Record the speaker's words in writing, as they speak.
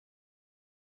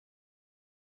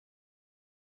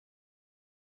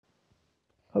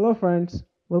Hello friends,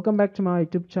 welcome back to my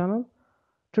YouTube channel.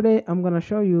 Today I'm gonna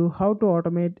show you how to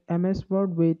automate MS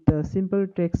Word with a simple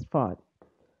text file.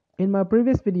 In my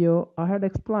previous video, I had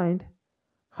explained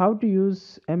how to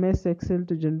use MS Excel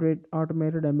to generate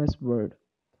automated MS Word.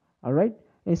 Alright,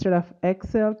 instead of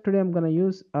Excel, today I'm gonna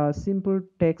use a simple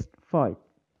text file.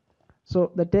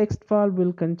 So the text file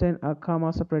will contain a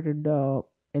comma separated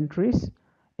entries.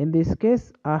 In this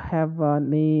case, I have a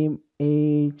name,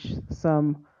 age,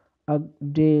 some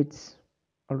dates.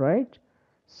 All right.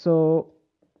 So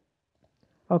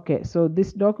okay, so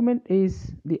this document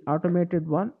is the automated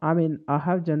one. I mean, I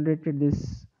have generated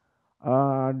this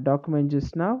document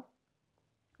just now.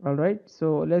 All right.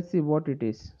 So let's see what it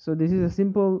is. So this is a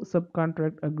simple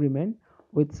subcontract agreement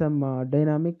with some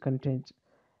dynamic content.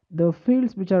 The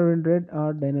fields which are in red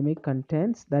are dynamic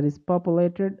contents that is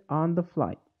populated on the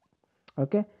fly.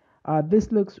 Okay,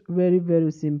 this looks very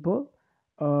simple,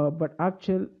 but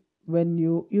actual when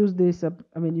you use this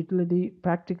utility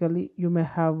practically, you may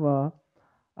have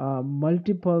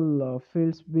multiple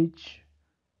fields which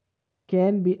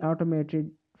can be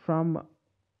automated from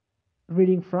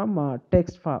reading from a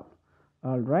text file.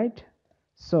 All right,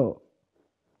 so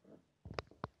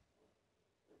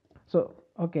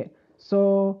okay,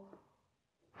 so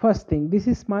first thing, this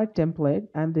is my template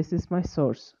and this is my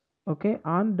source. Okay,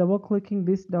 on double clicking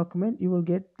this document you will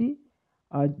get the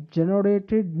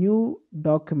generated new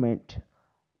document.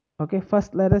 Okay,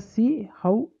 first let us see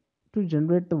how to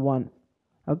generate the one.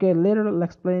 Okay, later I'll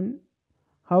explain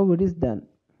how it is done.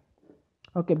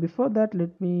 Okay, before that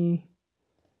let me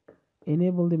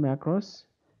enable the macros.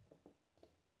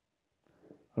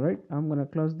 All right, I'm gonna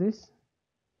close this.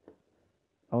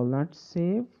 I will not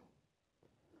save,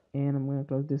 and I'm gonna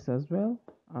close this as well,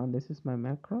 and this is my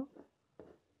macro.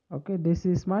 Okay, this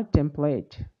is my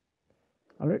template.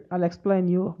 All right, I'll explain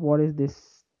you what is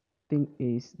this thing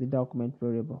is the document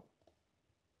variable.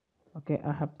 Okay,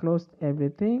 I have closed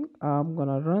everything. I'm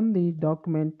gonna run the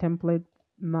document template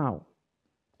now.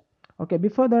 Okay,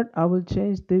 before that I will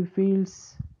change the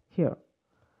fields here.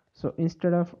 So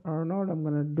instead of Arnold, I'm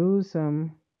gonna do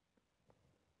something.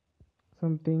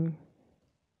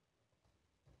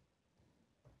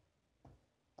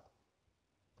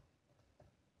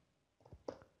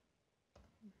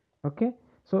 Okay,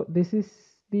 so this is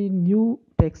the new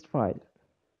text file.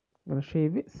 I'm gonna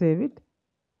save it.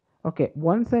 Okay,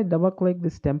 once I double click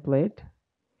this template,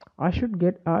 I should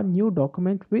get a new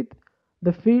document with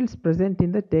the fields present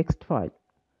in the text file.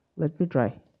 Let me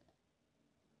try.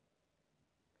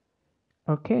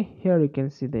 Okay, here you can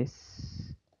see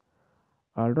this.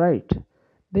 All right,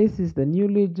 this is the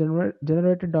newly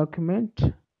generated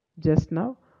document just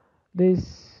now. The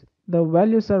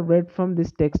values are read from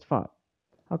this text file.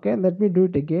 Okay, let me do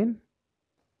it again.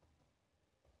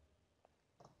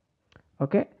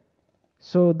 Okay,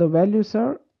 so the values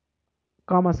are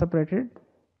comma separated,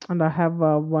 and I have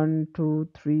 1 2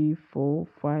 3 4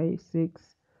 5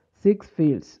 6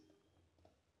 fields.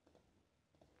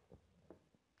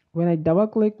 When I double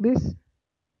click this,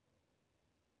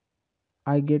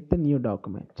 I get the new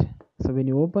document. So when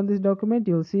you open this document,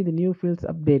 you'll see the new fields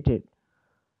updated.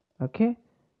 Okay,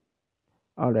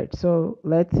 all right, so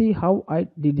let's see how I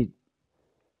did it.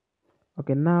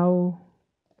 Okay, now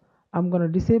I'm gonna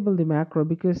disable the macro,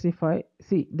 because if I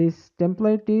see this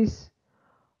template is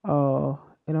uh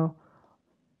you know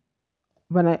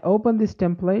when I open this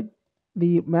template,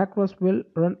 the macros will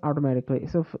run automatically.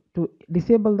 So to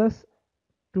disable this,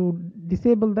 to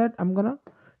disable that, I'm gonna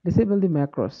disable the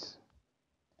macros.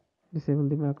 Disable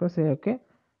the macro, say okay.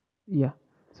 Yeah,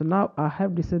 so now I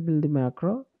have disabled the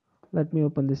macro. Let me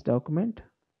open this document.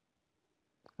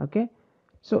 Okay,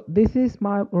 so this is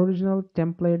my original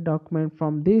template document.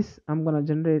 From this I'm gonna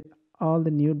generate all the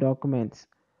new documents.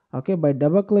 Okay, by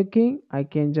double clicking I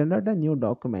can generate a new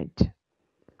document.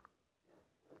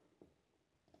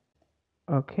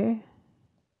 Okay,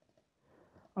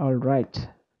 all right.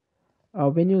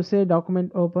 When you say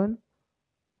document open,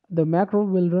 the macro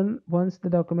will run once the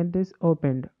document is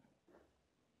opened.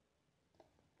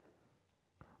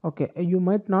 Okay, you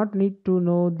might not need to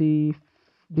know the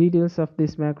details of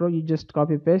this macro. You just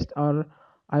copy paste, or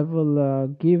I will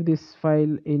give this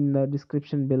file in the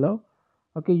description below.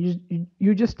 Okay,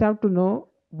 you just have to know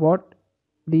what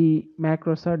the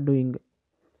macros are doing.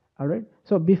 All right,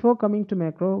 so before coming to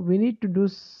macro, we need to do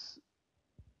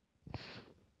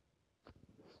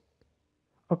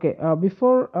okay,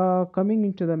 before coming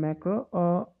into the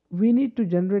macro, we need to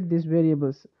generate these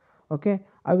variables. Okay,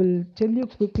 I will tell you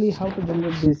quickly how to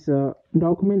generate this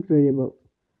document variable.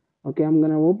 Okay, I'm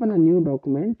gonna open a new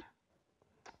document.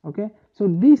 Okay, so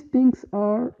these things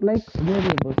are like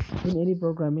variables in any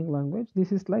programming language.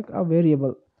 This is like a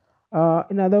variable.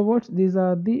 In other words, these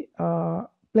are the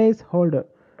placeholder.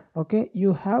 Okay,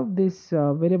 you have this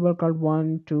variable called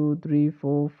 1 2 3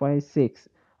 4 5 6.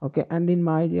 Okay, and in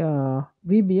my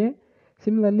VBA,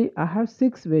 similarly I have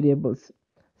six variables,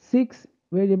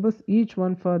 each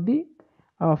one for the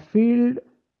field,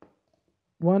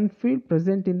 one field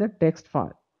present in the text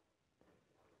file.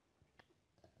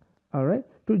 All right,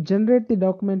 to generate the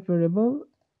document variable,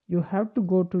 you have to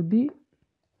go to the,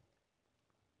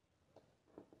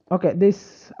 okay,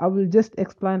 this I will just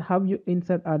explain how you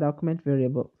insert a document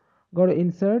variable. Go to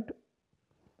insert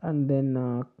and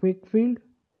then quick field.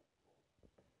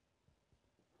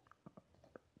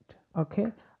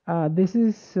 Okay, this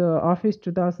is Office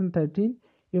 2013.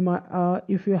 You might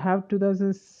if you have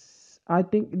 2000, I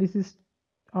think this is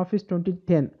Office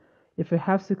 2010. If you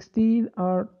have 16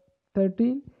 or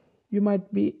 13, you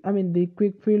might be, I mean, the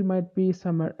quick field might be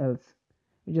somewhere else.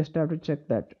 You just have to check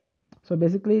that. So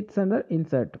basically it's under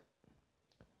insert.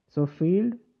 So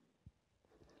field,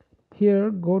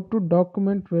 here go to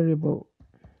document variable.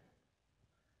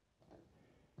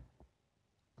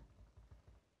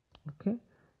 Okay,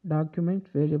 document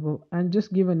variable, and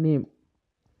just give a name.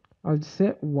 I'll just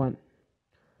say 1.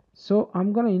 So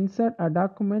I'm gonna insert a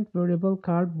document variable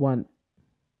called 1.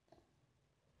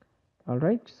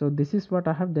 Alright, so this is what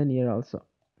I have done here also.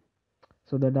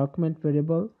 So the document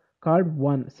variable called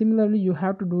 1. Similarly, you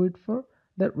have to do it for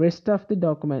the rest of the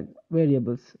document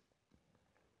variables.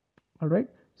 Alright,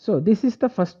 so this is the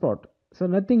first part. So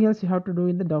nothing else you have to do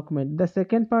in the document. The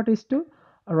second part is to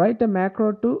write a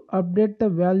macro to update the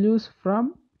values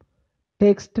from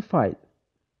text file.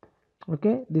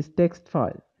 Okay, this text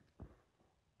file.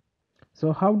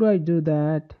 So how do I do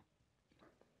that?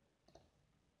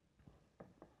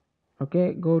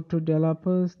 Okay, go to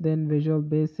developers, then Visual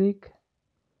Basic.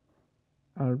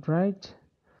 All right,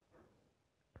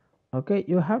 okay,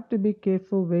 you have to be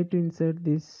careful where to insert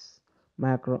this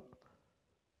macro,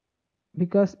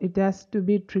 because it has to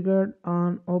be triggered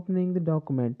on opening the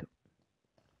document.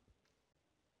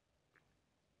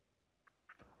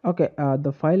 Okay,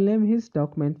 the file name is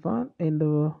document file. In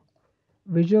the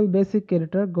Visual Basic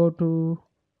editor, go to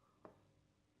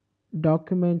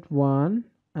document 1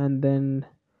 and then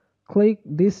click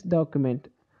this document.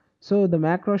 So the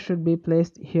macro should be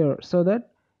placed here so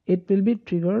that it will be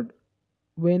triggered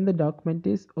when the document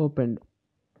is opened.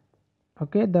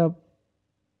 Okay,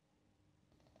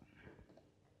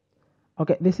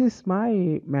 this is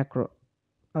my macro,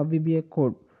 VBA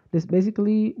code. This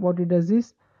basically what it does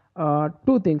is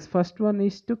two things. First one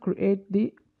is to create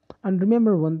the, and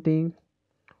remember one thing,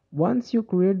 once you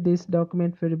create this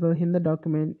document variable in the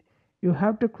document, you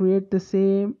have to create the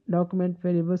same document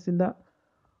variables in the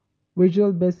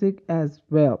Visual Basic as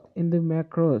well in the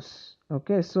macros.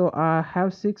 Okay, so I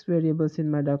have 6 variables in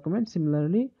my document.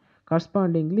 Similarly,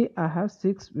 correspondingly, I have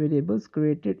 6 variables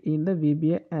created in the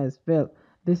VBA as well.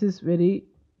 This is very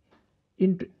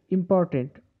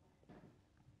important.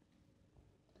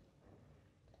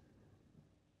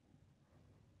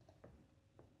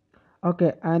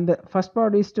 Okay, and the first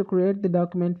part is to create the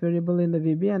document variable in the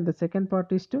VBA, and the second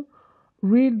part is to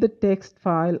read the text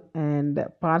file and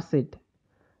parse it.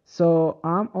 So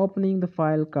I'm opening the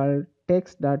file called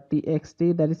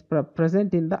text.txt that is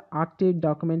present in the active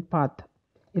document path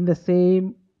in the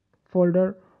same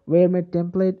folder where my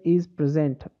template is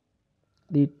present,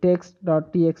 the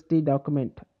text.txt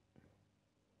document.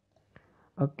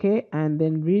 Okay, and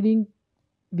then reading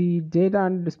the data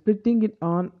and splitting it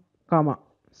on comma.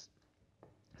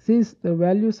 Since the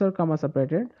values are comma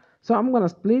separated, so I'm gonna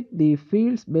split the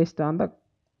fields based on the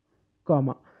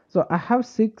comma. So I have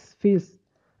 6 fields.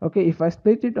 Okay, if I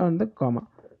split it on the comma,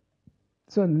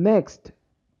 so next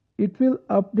it will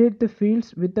update the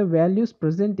fields with the values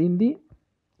present in the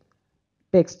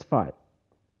text file.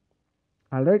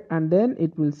 Alright, and then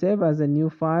it will save as a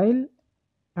new file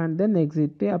and then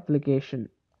exit the application.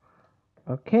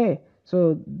 Okay,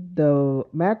 so the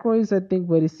macro is, I think,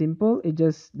 very simple. It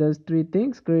just does 3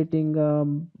 things: creating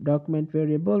document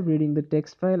variable, reading the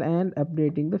text file, and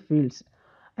updating the fields.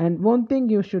 And one thing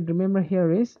you should remember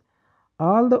here is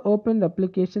all the opened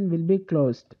application will be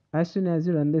closed as soon as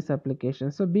you run this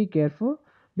application. So be careful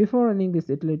before running this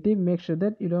utility. Make sure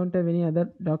that you don't have any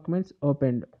other documents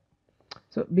opened.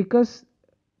 So because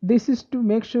this is to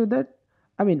make sure that,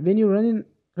 I mean, when you run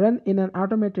in an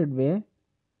automated way,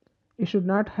 you should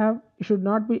not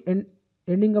be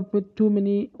ending up with too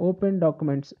many open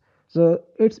documents. So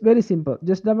it's very simple.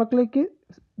 Just double click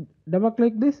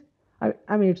this.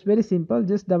 I mean, it's very simple.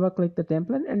 Just double click the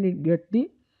template and you get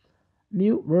the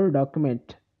new Word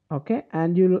document. Okay,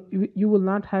 and you will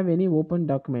not have any open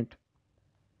document.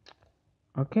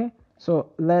 Okay,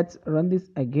 so let's run this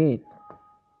again.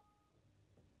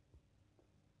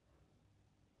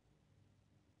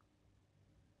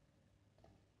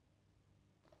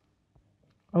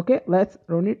 Okay, let's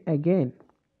run it again.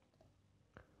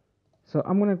 So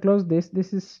I'm gonna close this.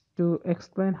 This is to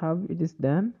explain how it is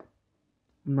done.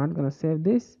 I'm not gonna save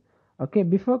this. Okay,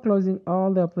 before closing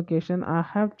all the application, I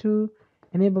have to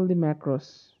enable the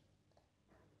macros.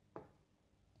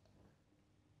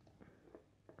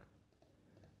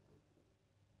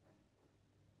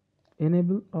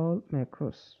 Enable all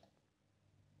macros.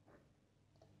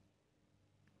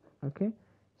 Okay,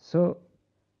 so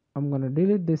I'm gonna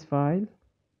delete this file,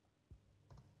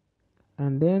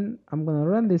 and then I'm gonna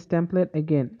run this template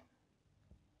again.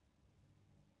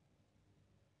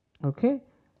 Okay,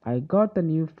 I got the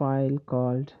new file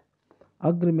called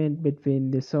agreement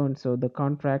between the so and so, the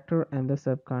contractor and the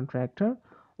subcontractor.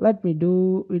 Let me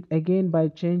do it again by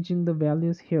changing the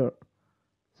values here.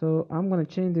 So I'm gonna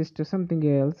change this to something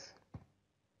else,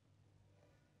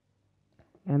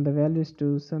 and the values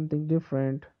to something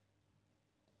different.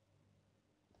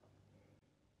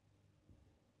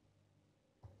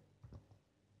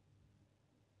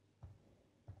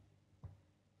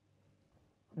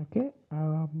 Okay,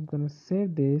 I'm gonna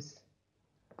save this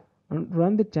and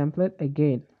run the template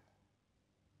again.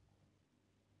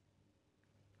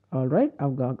 All right, I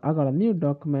got a new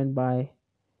document by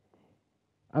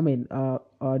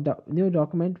new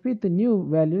document with the new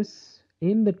values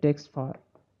in the text file.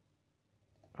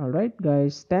 All right,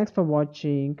 guys, thanks for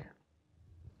watching.